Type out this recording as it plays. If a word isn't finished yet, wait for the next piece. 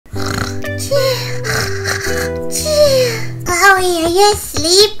Chloe, are you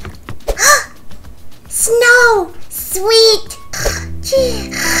asleep? Snow! Sweet!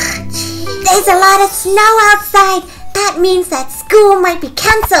 There's a lot of snow outside. That means that school might be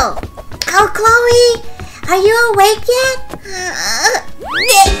cancelled. Oh, Chloe, are you awake yet? I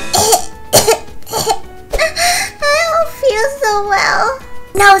don't feel so well.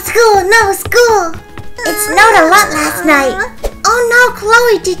 No school, no school. It snowed a lot last night. Oh no,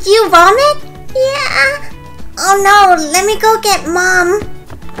 Chloe, did you vomit? Yeah. Oh no, let me go get Mom.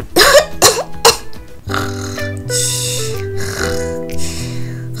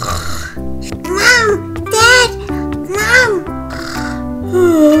 Mom, Dad, Mom.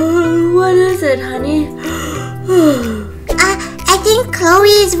 What is it, honey? I think Chloe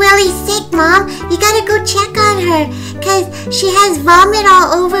is really sick, Mom. You gotta go check on her, cause she has vomit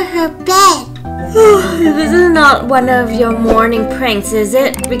all over her bed. This is not one of your morning pranks, is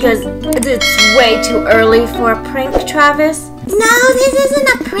it? Because it's way too early for a prank, Travis. No, this isn't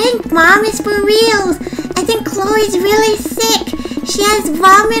a prank, Mom. It's for reals. I think Chloe's really sick. She has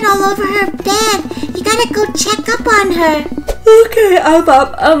vomit all over her bed. You gotta go check up on her. Okay, I'm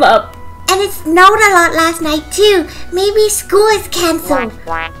up. And it snowed a lot last night too. Maybe school is cancelled.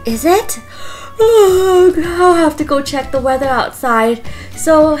 Is it? Oh, I'll have to go check the weather outside.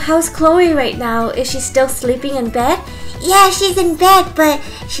 So, how's Chloe right now? Is she still sleeping in bed? Yeah, she's in bed, but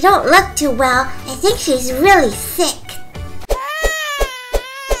she don't look too well. I think she's really sick.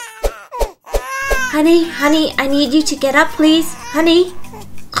 Honey, I need you to get up, please. Honey?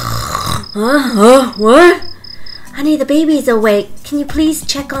 What? Honey, the baby's awake. Can you please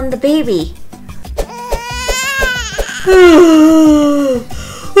check on the baby?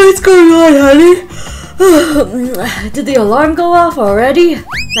 What's going on, honey? Did the alarm go off already?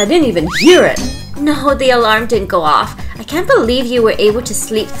 I didn't even hear it. No, the alarm didn't go off. I can't believe you were able to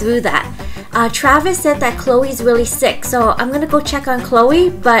sleep through that. Travis said that Chloe's really sick, so I'm gonna go check on Chloe,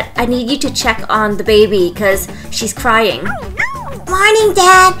 but I need you to check on the baby because she's crying. Morning,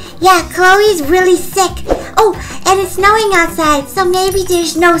 Dad. Yeah, Chloe's really sick. Oh, and it's snowing outside, so maybe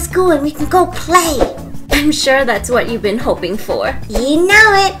there's no school and we can go play. I'm sure that's what you've been hoping for. You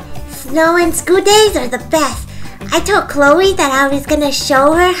know it. Snow and school days are the best. I told Chloe that I was gonna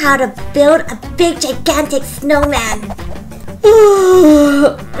show her how to build a big, gigantic snowman.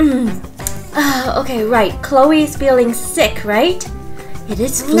 Okay, right. Chloe's feeling sick, right? It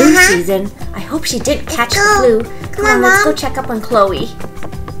is flu season. I hope she didn't catch the flu. Come on, let's go check up on Chloe.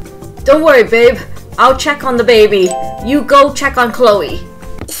 Don't worry, babe. I'll check on the baby. You go check on Chloe.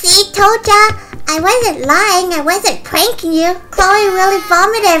 See, told ya. I wasn't lying. I wasn't pranking you. Chloe really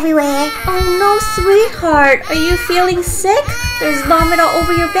vomited everywhere. Oh no, sweetheart. Are you feeling sick? There's vomit all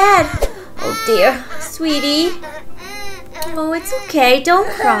over your bed. Oh dear, sweetie. Oh, it's okay. Don't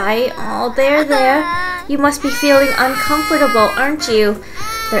cry. Oh, there. You must be feeling uncomfortable, aren't you?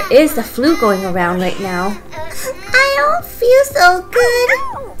 There is the flu going around right now. I don't feel so good.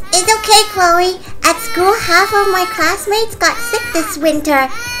 It's okay, Chloe. At school, half of my classmates got sick this winter.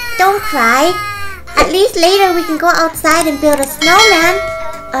 Don't cry. At least later we can go outside and build a snowman.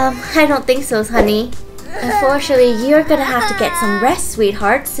 I don't think so, honey. Unfortunately, you're gonna have to get some rest,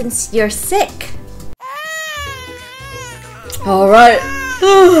 sweetheart, since you're sick. Alright.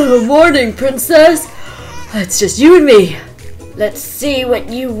 Morning, princess. It's just you and me. Let's see what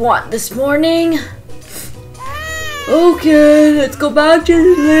you want this morning. Okay, let's go back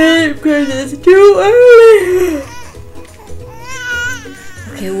to sleep because it's too early.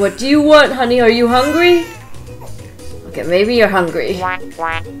 Okay, what do you want, honey? Are you hungry? Okay, maybe you're hungry.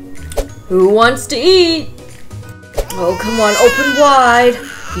 Who wants to eat? Oh, come on, open wide.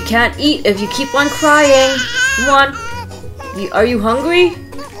 You can't eat if you keep on crying. Come on. Are you hungry?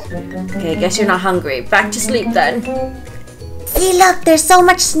 Okay, I guess you're not hungry. Back to sleep then. See, look, there's so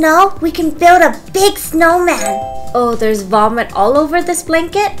much snow. We can build a big snowman. Oh, there's vomit all over this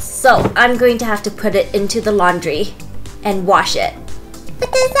blanket? So, I'm going to have to put it into the laundry and wash it.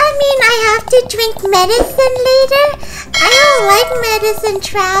 But does that mean I have to drink medicine later? I don't like medicine,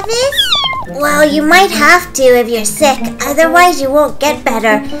 Travis. Well, you might have to if you're sick. Otherwise, you won't get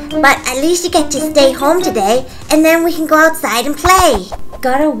better. But at least you get to stay home today, and then we can go outside and play.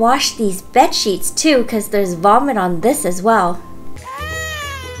 Gotta wash these bed sheets too, because there's vomit on this as well.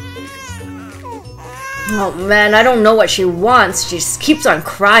 Oh man, I don't know what she wants. She just keeps on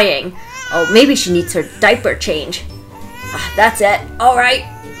crying. Oh, maybe she needs her diaper change. That's it. Alright,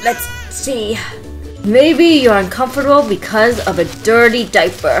 let's see. Maybe you're uncomfortable because of a dirty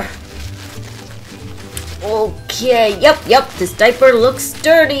diaper. Okay, yep, this diaper looks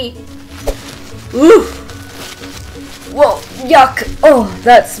dirty. Ooh. Whoa, yuck. Oh,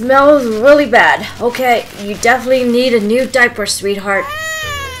 that smells really bad. Okay, you definitely need a new diaper, sweetheart.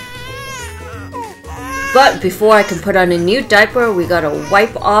 But before I can put on a new diaper, we gotta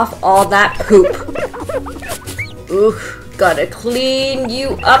wipe off all that poop. Ooh, gotta clean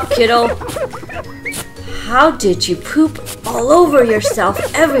you up, kiddo. How did you poop all over yourself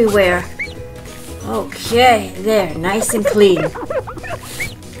everywhere? Okay, there, nice and clean.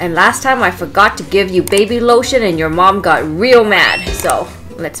 And last time I forgot to give you baby lotion and your mom got real mad. So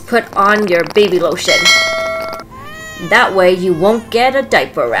let's put on your baby lotion. That way you won't get a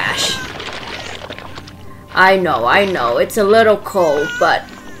diaper rash. I know, it's a little cold, but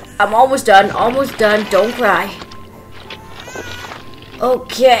I'm almost done, don't cry.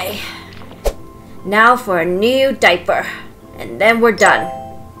 Okay, now for a new diaper, and then we're done.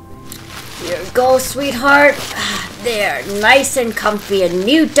 Here we go, sweetheart. There, nice and comfy, a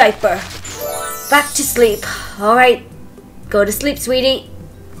new diaper. Back to sleep. Alright, go to sleep, sweetie.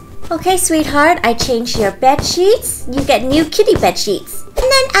 Okay, sweetheart, I changed your bed sheets. You get new kitty bed sheets. And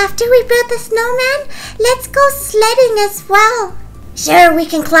then after we build the snowman, let's go sledding as well. Sure, we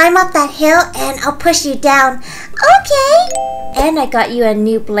can climb up that hill and I'll push you down. Okay. And I got you a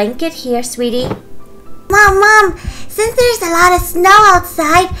new blanket here, sweetie. Mom, since there's a lot of snow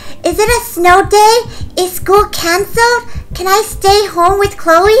outside, is it a snow day? Is school cancelled? Can I stay home with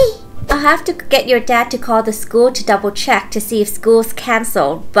Chloe? I'll have to get your dad to call the school to double check to see if school's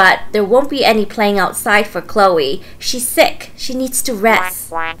cancelled, but there won't be any playing outside for Chloe. She's sick. She needs to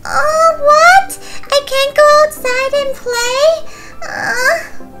rest. Oh, what? I can't go outside and play?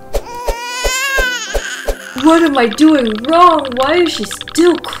 What am I doing wrong? Why is she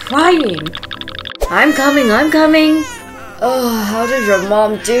still crying? I'm coming. Oh, how did your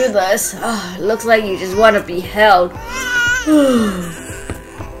mom do this? Oh, looks like you just want to be held.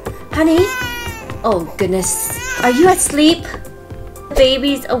 Honey? Oh, goodness. Are you asleep?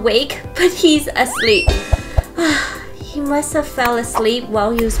 Baby's awake, but he's asleep. He must have fell asleep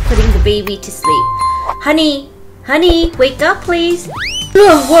while he was putting the baby to sleep. Honey, wake up, please.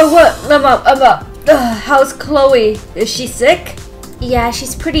 What? I'm up. How's Chloe? Is she sick? Yeah,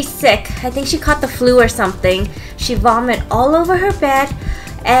 she's pretty sick. I think she caught the flu or something. She vomited all over her bed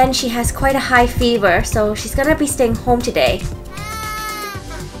and she has quite a high fever, so she's gonna be staying home today.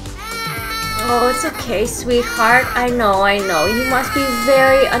 Oh, it's okay, sweetheart. I know. You must be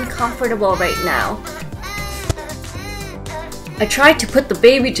very uncomfortable right now. I tried to put the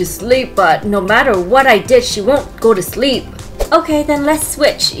baby to sleep, but no matter what I did, she won't go to sleep. Okay, then let's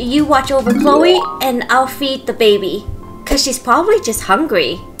switch. You watch over Chloe and I'll feed the baby. Cause she's probably just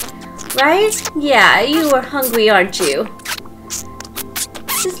hungry. Right? Yeah, you are hungry, aren't you?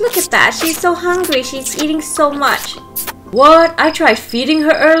 Just look at that. She's so hungry. She's eating so much. What? I tried feeding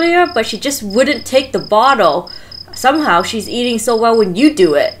her earlier, but she just wouldn't take the bottle. Somehow she's eating so well when you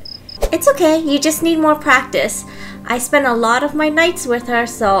do it. It's okay. You just need more practice. I spend a lot of my nights with her,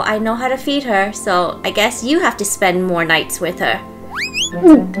 so I know how to feed her. So I guess you have to spend more nights with her.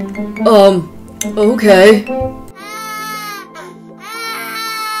 Okay.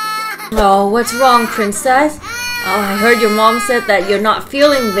 Oh, what's wrong, princess? Oh, I heard your mom said that you're not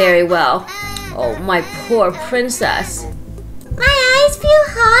feeling very well. Oh, my poor princess. My eyes feel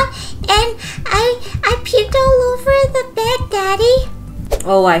hot and I puked all over the bed, Daddy.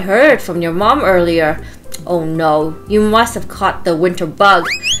 Oh, I heard from your mom earlier. Oh no, you must have caught the winter bug.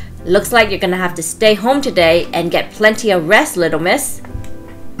 Looks like you're gonna have to stay home today and get plenty of rest, little miss.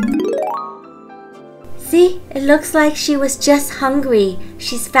 See, it looks like she was just hungry.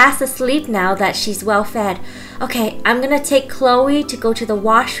 She's fast asleep now that she's well fed. Okay, I'm gonna take Chloe to go to the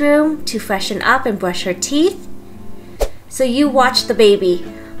washroom to freshen up and brush her teeth. So you watch the baby.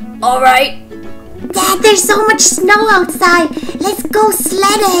 Alright. Dad, there's so much snow outside. Let's go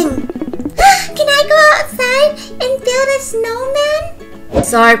sledding. Can I go outside and build a snowman?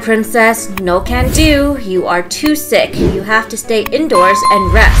 Sorry, princess. No can do. You are too sick. You have to stay indoors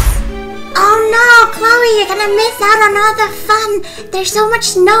and rest. Oh no, Chloe, you're gonna miss out on all the fun. There's so much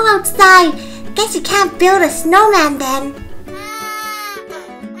snow outside. Guess you can't build a snowman then.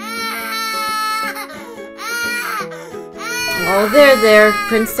 Oh, there,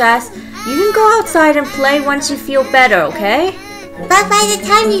 princess. You can go outside and play once you feel better, okay? But by the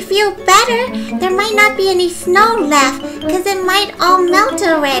time you feel better, there might not be any snow left, because it might all melt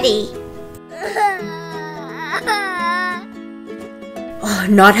already. Oh,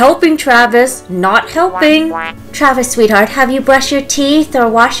 not helping, Travis. Not helping. Travis, sweetheart, have you brushed your teeth or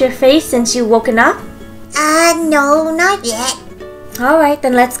washed your face since you woken up? No, not yet. Alright,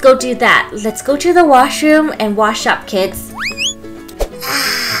 then let's go do that. Let's go to the washroom and wash up, kids.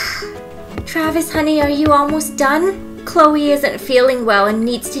 Travis, honey, are you almost done? Chloe isn't feeling well and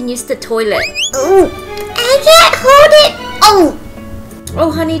needs to use the toilet. Ooh, I can't hold it. Oh.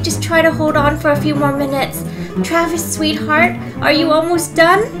 Oh, honey, just try to hold on for a few more minutes. Travis, sweetheart, are you almost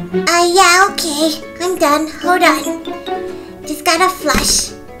done? Yeah, okay. I'm done. Hold on. Just gotta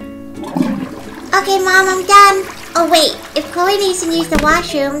flush. Okay, Mom, I'm done. Oh, wait. If Chloe needs to use the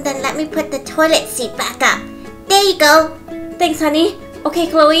washroom, then let me put the toilet seat back up. There you go. Thanks, honey. Okay,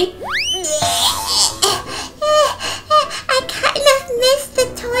 Chloe. I kind of missed the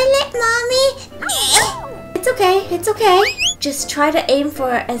toilet, Mommy. It's okay, it's okay. Just try to aim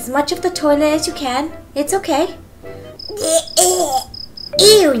for as much of the toilet as you can. It's okay. Ew,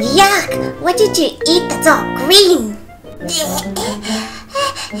 yuck. What did you eat that's all green?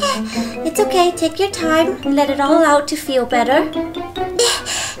 It's okay, take your time. Let it all out to feel better. I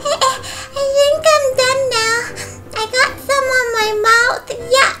think I'm done now. I got some on my mouth.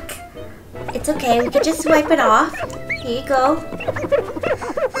 Yuck. It's okay, we can just wipe it off. Here you go.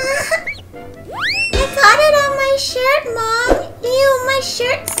 I got it on my shirt, Mom. Ew, my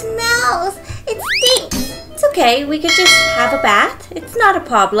shirt smells. It stinks. It's okay, we could just have a bath. It's not a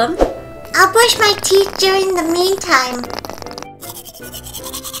problem. I'll brush my teeth during the meantime.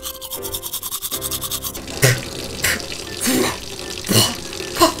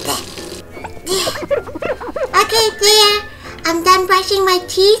 Okay, there. I'm done brushing my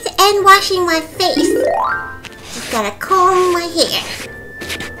teeth and washing my face. Just gotta comb my hair.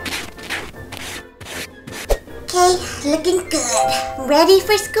 Okay, looking good. Ready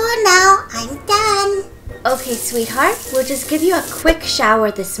for school now. I'm done. Okay, sweetheart, we'll just give you a quick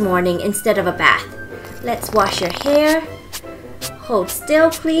shower this morning instead of a bath. Let's wash your hair. Hold still,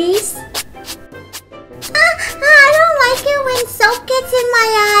 please. I don't like it when soap gets in my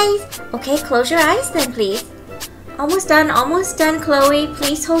eyes. Okay, close your eyes then, please. Almost done, Chloe.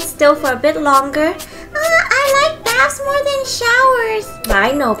 Please hold still for a bit longer. I like baths more than showers.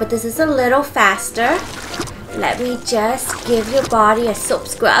 I know, but this is a little faster. Let me just give your body a soap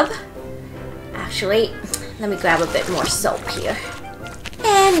scrub. Actually, let me grab a bit more soap here.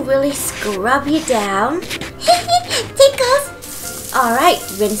 And really scrub you down. Tickles. Alright,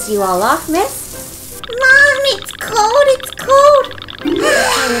 rinse you all off, miss. Mom, it's cold.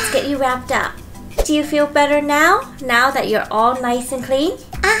 Okay, let's get you wrapped up. Do you feel better now? Now that you're all nice and clean?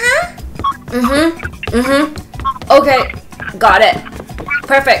 Uh-huh. Okay, got it.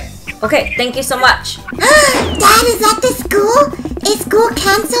 Perfect. Okay, thank you so much. Dad, is at the school? Is school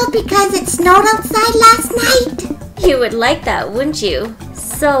canceled because it snowed outside last night? You would like that, wouldn't you?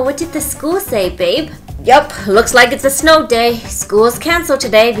 So, what did the school say, babe? Yup, looks like it's a snow day. School's canceled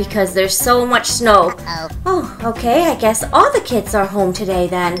today because there's so much snow. Oh, okay, I guess all the kids are home today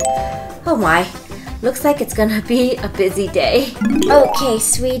then. Oh my, looks like it's gonna be a busy day. Okay,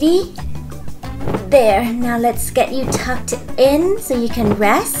 sweetie. There, now let's get you tucked in so you can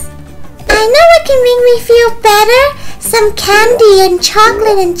rest. I know what can make me feel better. Some candy and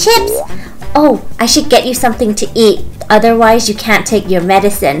chocolate and chips. Oh, I should get you something to eat. Otherwise, you can't take your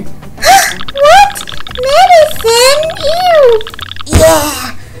medicine. What? Medicine? Ew.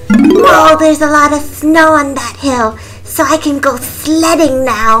 Yeah. Oh, there's a lot of snow on that hill, so I can go sledding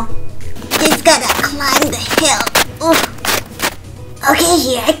now. Just gotta climb the hill. Ooh. Okay,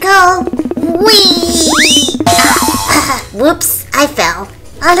 here I go. Whee! Whoops, I fell.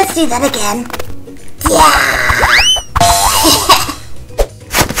 Oh, let's do that again. Yeah!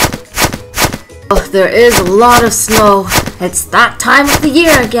 Oh, there is a lot of snow. It's that time of the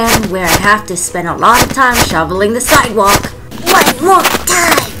year again where I have to spend a lot of time shoveling the sidewalk. One more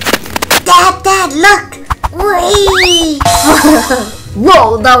time. Dad, look. Whee!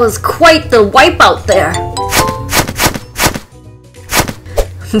 Whoa, that was quite the wipeout there.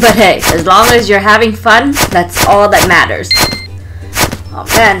 But hey, as long as you're having fun, that's all that matters. Oh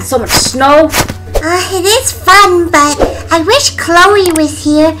man, so much snow. It is fun, but I wish Chloe was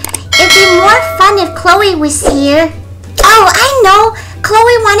here. It'd be more fun if Chloe was here. Oh, I know.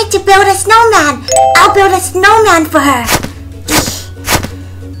 Chloe wanted to build a snowman. I'll build a snowman for her.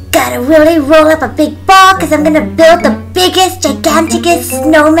 Gotta really roll up a big ball because I'm gonna build the biggest, giganticest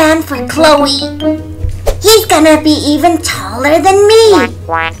snowman for Chloe. He's gonna be even taller than me.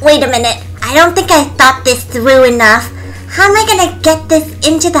 Wait a minute. I don't think I thought this through enough. How am I gonna get this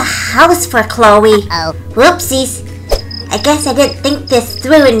into the house for Chloe? Whoopsies. I guess I didn't think this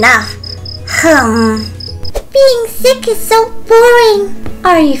through enough. Being sick is so boring.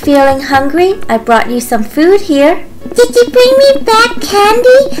 Are you feeling hungry? I brought you some food here. Did you bring me back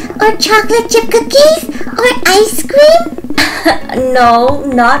candy or chocolate chip cookies or ice cream? No,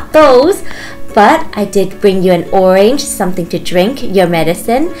 not those. But I did bring you an orange, something to drink, your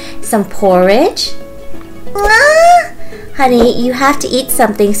medicine, some porridge. Honey, you have to eat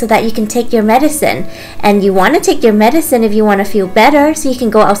something so that you can take your medicine. And you want to take your medicine if you want to feel better, so you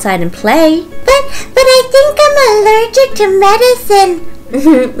can go outside and play. But I think I'm allergic to medicine.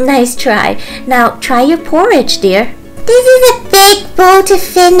 Nice try. Now try your porridge, dear. This is a big bowl to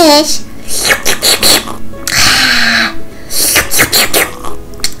finish.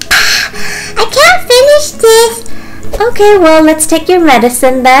 I can't finish this. Okay, well, let's take your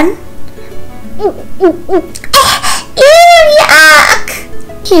medicine then. Ew,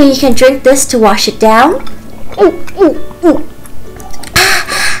 yuck! Here, you can drink this to wash it down.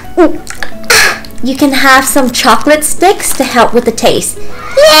 You can have some chocolate sticks to help with the taste.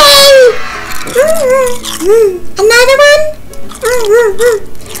 Yay! Another one?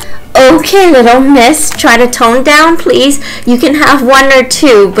 Okay, little miss, try to tone down, please. You can have 1 or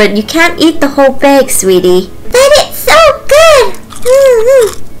 2, but you can't eat the whole bag, sweetie. But it's so good!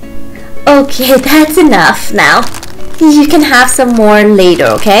 Okay, that's enough now. You can have some more later,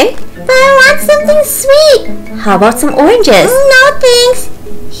 okay? But I want something sweet. How about some oranges? No thanks.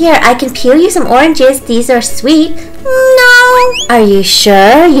 Here, I can peel you some oranges. These are sweet. No. Are you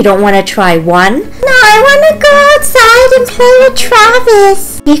sure you don't want to try one? No, I want to go outside and play with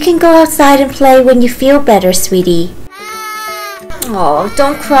Travis. You can go outside and play when you feel better, sweetie. Oh,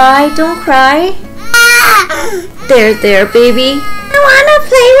 don't cry, don't cry. There, baby. I want to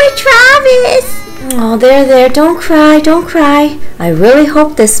play with Travis. Oh, there, don't cry, don't cry. I really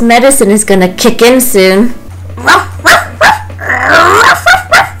hope this medicine is gonna kick in soon.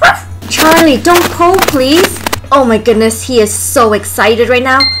 Charlie, don't pull, please. Oh my goodness, he is so excited right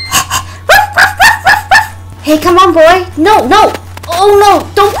now. Hey, come on, boy. No. Oh no,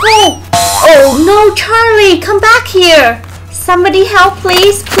 don't pull. Oh no, Charlie, come back here. Somebody help,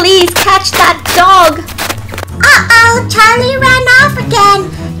 please. Please catch that dog. Uh-oh, Charlie ran off again.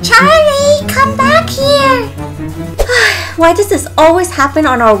 Charlie, come back here. Why does this always happen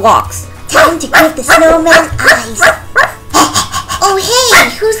on our walks? Time to give the snowman eyes. Oh, hey,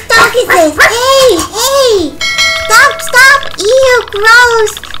 whose dog is this? Hey. Stop. Ew,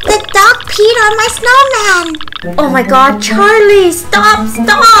 gross. The dog peed on my snowman. Oh my god, Charlie, stop.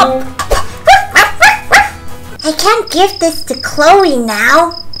 I can't give this to Chloe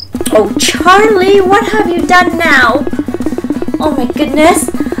now. Oh, Charlie, what have you done now? Oh my goodness.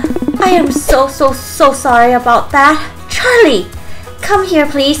 I am so sorry about that. Charlie, come here,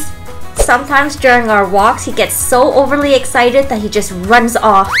 please. Sometimes during our walks, he gets so overly excited that he just runs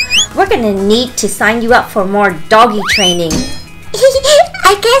off. We're gonna need to sign you up for more doggy training.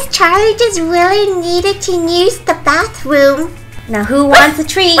 I guess Charlie just really needed to use the bathroom. Now, who wants a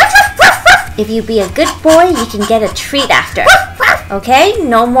treat? If you be a good boy, you can get a treat after. Okay?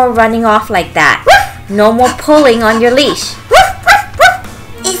 No more running off like that. No more pulling on your leash.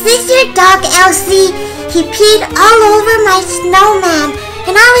 Is this your dog, Elsie? He peed all over my snowman,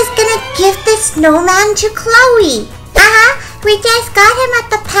 and I was gonna give the snowman to Chloe. We just got him at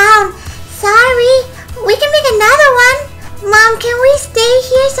the pound. Sorry, we can make another one. Mom, can we stay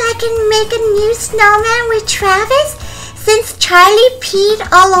here so I can make a new snowman with Travis? Since Charlie peed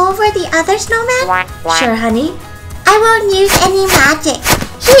all over the other snowman? Sure, honey. I won't use any magic.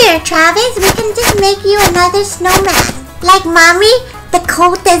 Here, Travis, we can just make you another snowman. Like Mommy, the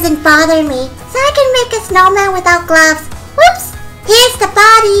cold doesn't bother me, so I can make a snowman without gloves. Whoops! Here's the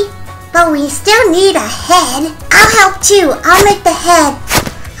body. But we still need a head. I'll help too. I'll make the head.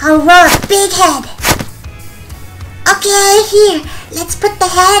 I'll roll a big head. Okay, here. Let's put the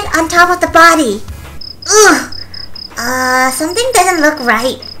head on top of the body. Ugh. Something doesn't look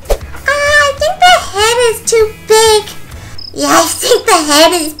right. I think the head is too big. Yeah, I think the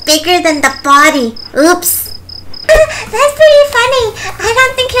head is bigger than the body. Oops. That's pretty funny. I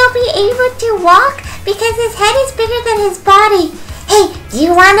don't think he'll be able to walk because his head is bigger than his body. Hey, do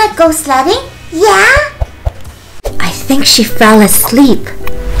you wanna go sledding? Yeah? I think she fell asleep.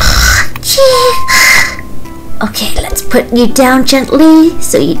 Okay, let's put you down gently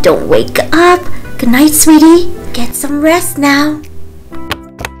so you don't wake up. Good night, sweetie. Get some rest now.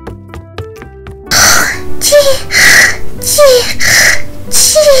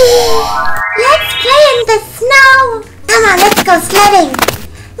 Let's play in the snow. Come on, let's go sledding.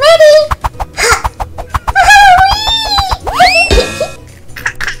 Ready?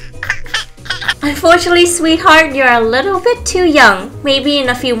 Unfortunately, sweetheart, you're a little bit too young. Maybe in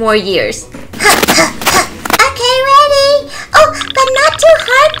a few more years. Okay, ready? Oh, but not too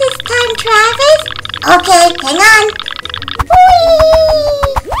hard this time, Travis. Okay, hang on.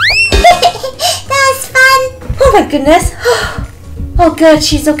 That was fun. Oh my goodness. Oh good,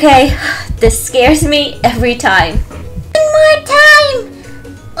 she's okay. This scares me every time. One more time.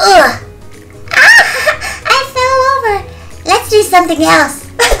 Ugh. I fell over. do something else.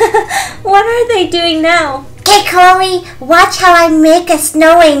 What are they doing now? Okay, Chloe, watch how I make a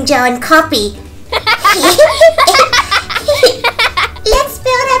snow angel and copy. Let's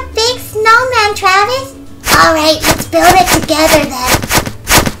build a big snowman, Travis. Alright, let's build it together then.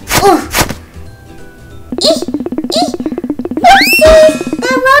 Ooh. Oopsies!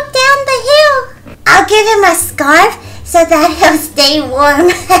 That rolled down the hill. I'll give him a scarf so that he'll stay warm.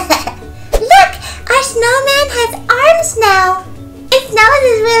 Look, our snowman has arms now. Its nose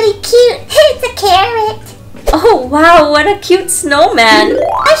is really cute. It's a carrot. Oh wow, what a cute snowman.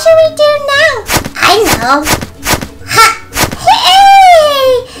 What should we do now? I know. Ha!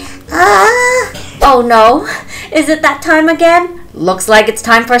 Hey! Oh no, is it that time again? Looks like it's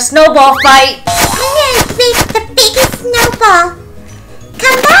time for a snowball fight. I'm gonna make the biggest snowball.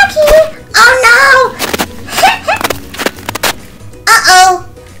 Come back here. Oh no! Uh-oh.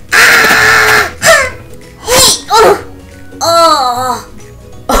 Ah! Hey! Oh! Oh!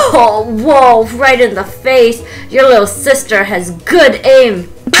 Oh, whoa, right in the face. Your little sister has good aim.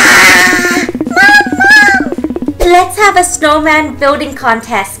 Ah! Mom! Let's have a snowman building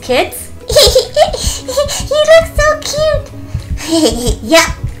contest, kids. He looks so cute. Yep.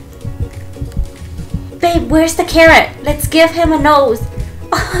 Babe, where's the carrot? Let's give him a nose.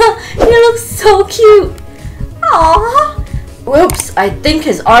 He looks so cute. Aww. Whoops, I think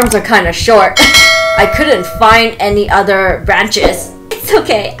his arms are kind of short. I couldn't find any other branches. It's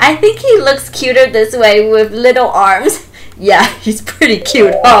okay. I think he looks cuter this way with little arms. Yeah, he's pretty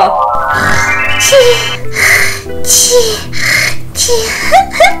cute, huh?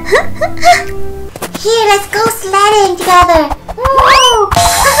 Here, let's go sledding together. Whoa.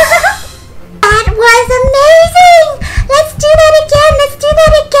 That was amazing. Let's do that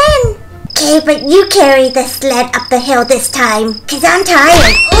again. Okay, but you carry the sled up the hill this time, because I'm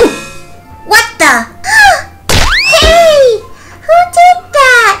tired. Ooh. What the? Hey! Who did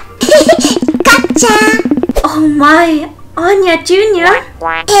that? Gotcha! Oh my, Anya Jr.?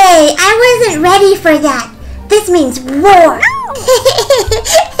 Hey, I wasn't ready for that. This means war.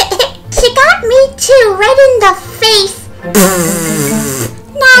 She got me too, right in the face.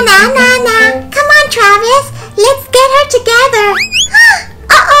 Nah. Come on, Travis. Let's get her together.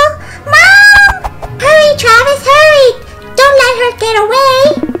 Uh-oh, Mom! Hurry, Travis, hurry. Don't let her get away.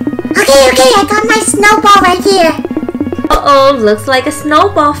 Okay, I got my snowball right here. Uh-oh, looks like a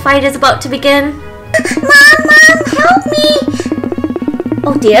snowball fight is about to begin. Mom, help me.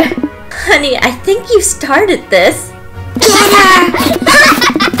 Oh dear. Honey, I think you started this. Get her.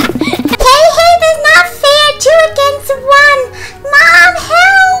 Hey, that's not fair. 2 against 1. Mom,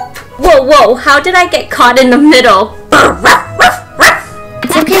 help. Whoa, how did I get caught in the middle?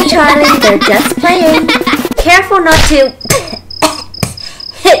 It's okay, Charlie, they're just playing. Careful not to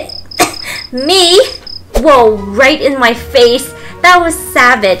hit me. Whoa, right in my face. That was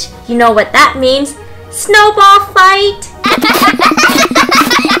savage. You know what that means? Snowball fight.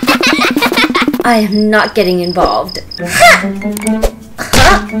 I am not getting involved.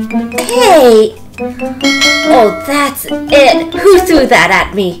 Hey. Oh, that's it. Who threw that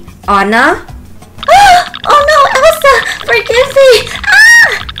at me? Anna? Oh no, Elsa! Forgive me!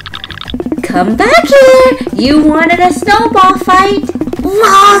 Ah! Come back here! You wanted a snowball fight!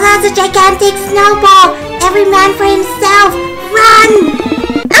 Whoa, that's a gigantic snowball! Every man for himself! Run!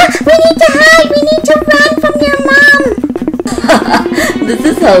 We need to hide! We need to run from your mom! This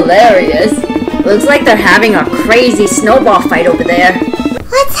is hilarious. Looks like they're having a crazy snowball fight over there.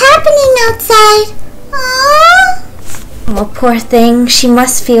 What's happening outside? Aww. Oh, poor thing. She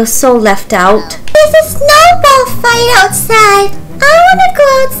must feel so left out. There's a snowball fight outside. I want to go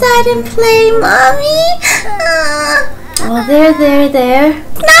outside and play, Mommy. Oh, there.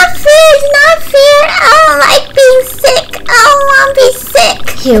 Not fair. I don't like being sick. I don't want to be sick.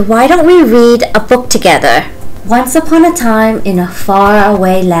 Here, why don't we read a book together? Once upon a time, in a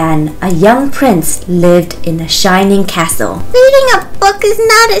faraway land, a young prince lived in a shining castle. Reading a book is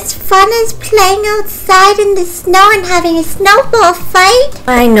not as fun as playing outside in the snow and having a snowball fight.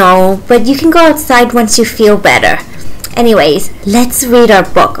 I know, but you can go outside once you feel better. Anyways, let's read our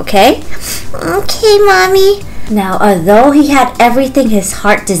book, okay? Okay, Mommy. Now, although he had everything his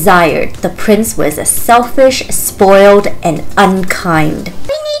heart desired, the prince was a selfish, spoiled, and unkind.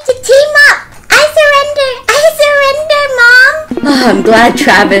 We need to team up. I surrender, Mom. Oh, I'm glad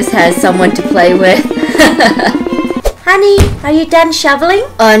Travis has someone to play with. Honey, are you done shoveling?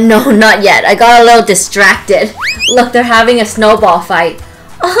 No, not yet. I got a little distracted. Look, they're having a snowball fight.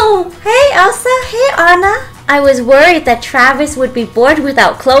 Oh, hey Elsa, hey Anna. I was worried that Travis would be bored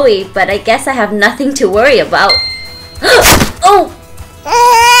without Chloe, but I guess I have nothing to worry about. Oh!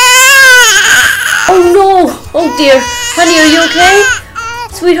 Oh no! Oh dear. Honey, are you okay?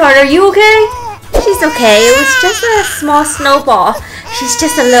 Sweetheart, are you okay? She's okay. It was just a small snowball. She's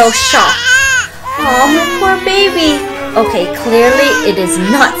just a little shocked. Oh, my poor baby. Okay, clearly it is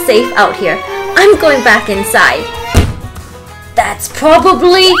not safe out here. I'm going back inside. That's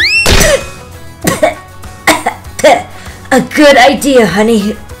probably a good idea,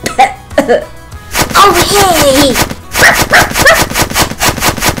 honey. Oh, hey!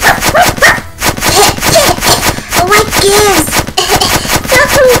 What gives? So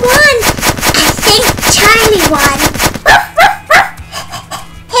who won? I think Charlie won.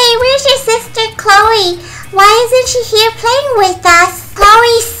 Hey, where's your sister Chloe? Why isn't she here playing with us?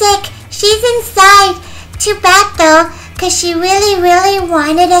 Chloe's sick. She's inside. Too bad though, because she really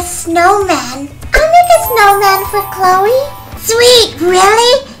wanted a snowman. I'll make a snowman for Chloe. Sweet,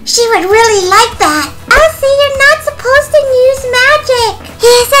 really? She would really like that. Elsie, you're not supposed to use magic.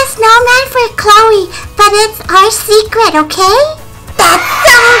 Here's a snowman for Chloe, but it's our secret, okay? That's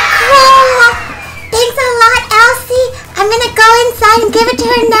so cool. Thanks a lot, Elsie. I'm gonna go inside and give it to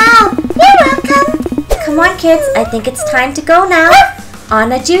her now. You're welcome. Come on, kids. I think it's time to go now.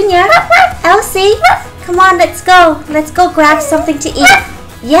 Anna Jr., Elsie, come on, let's go. Let's go grab something to eat.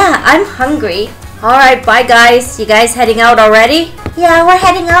 Yeah, I'm hungry. All right, bye, guys. You guys heading out already? Yeah, we're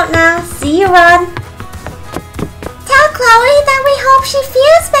heading out now. See you, Ron. Tell Chloe that we hope she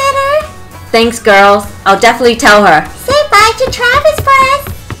feels better. Thanks, girls. I'll definitely tell her. Say bye to Travis for us.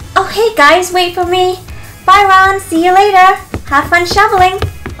 Oh, hey, guys, wait for me. Bye, Ron. See you later. Have fun shoveling.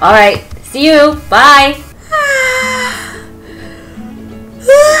 All right, see you. Bye.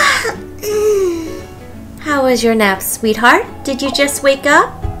 How was your nap, sweetheart? Did you just wake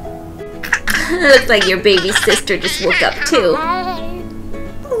up? Looks like your baby sister just woke up too.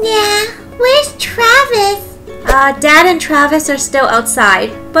 Yeah, where's Travis? Dad and Travis are still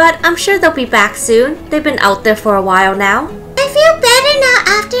outside, but I'm sure they'll be back soon. They've been out there for a while now. I feel better now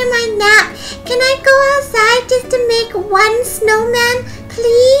after my nap. Can I go outside just to make one snowman,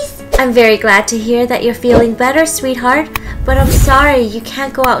 please? I'm very glad to hear that you're feeling better, sweetheart, but I'm sorry you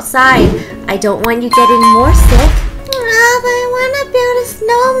can't go outside. I don't want you getting more sick. Oh, but I want to build a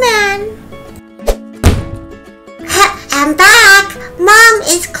snowman. I'm back. Mom,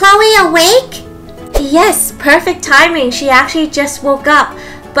 is Chloe awake? Yes, perfect timing. She actually just woke up.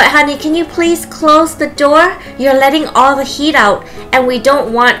 But honey, can you please close the door? You're letting all the heat out, and we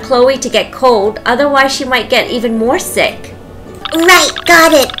don't want Chloe to get cold. Otherwise, she might get even more sick. Right,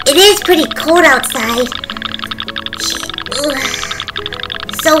 got it. It is pretty cold outside.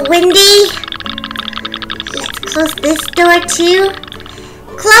 So windy. Let's close this door too.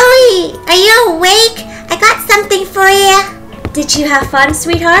 Chloe, are you awake? I got something for you. Did you have fun,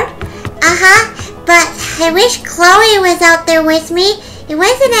 sweetheart? But I wish Chloe was out there with me. It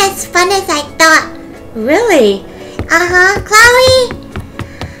wasn't as fun as I thought. Really? Chloe,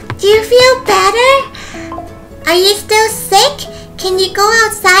 do you feel better? Are you still sick? Can you go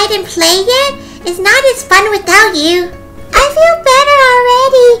outside and play yet? It's not as fun without you. I feel better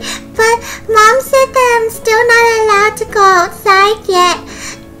already, but Mom said that I'm still not allowed to go outside yet.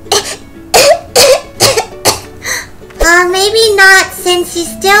 Maybe not, since you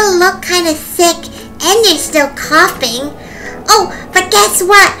still look kind of sick and you're still coughing. Oh, but guess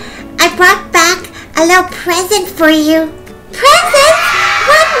what? I brought back a little present for you. Present?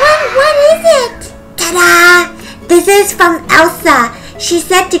 What is it? Ta-da! This is from Elsa. She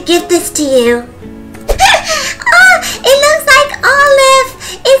said to give this to you. Oh, it looks like Olive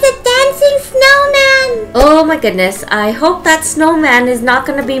is a dancing snowman. Oh my goodness, I hope that snowman is not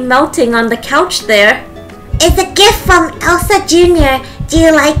going to be melting on the couch there. It's a gift from Elsa Jr. Do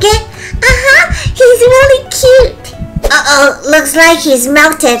you like it? He's really cute. Uh-oh, looks like he's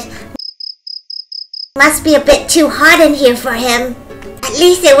melted. Must be a bit too hot in here for him. At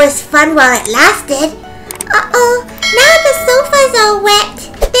least it was fun while it lasted. Uh-oh, now the sofa's all wet.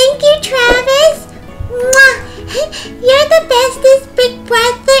 Thank you, Travis. Mwah. You're the bestest big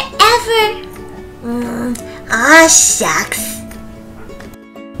brother ever. Aw, shucks.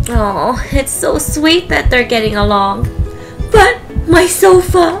 Oh, it's so sweet that they're getting along. But my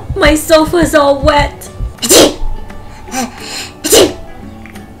sofa's all wet.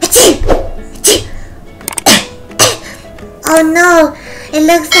 Oh no, it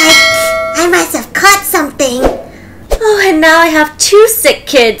looks like I must have caught something. Oh, and now I have 2 sick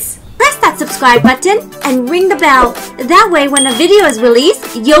kids. Press that subscribe button and ring the bell. That way when a video is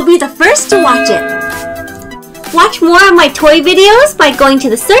released, you'll be the first to watch it. Watch more of my toy videos by going to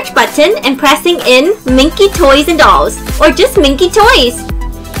the search button and pressing in Minky Toys and Dolls, or just Minky Toys.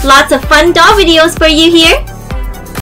 Lots of fun doll videos for you here.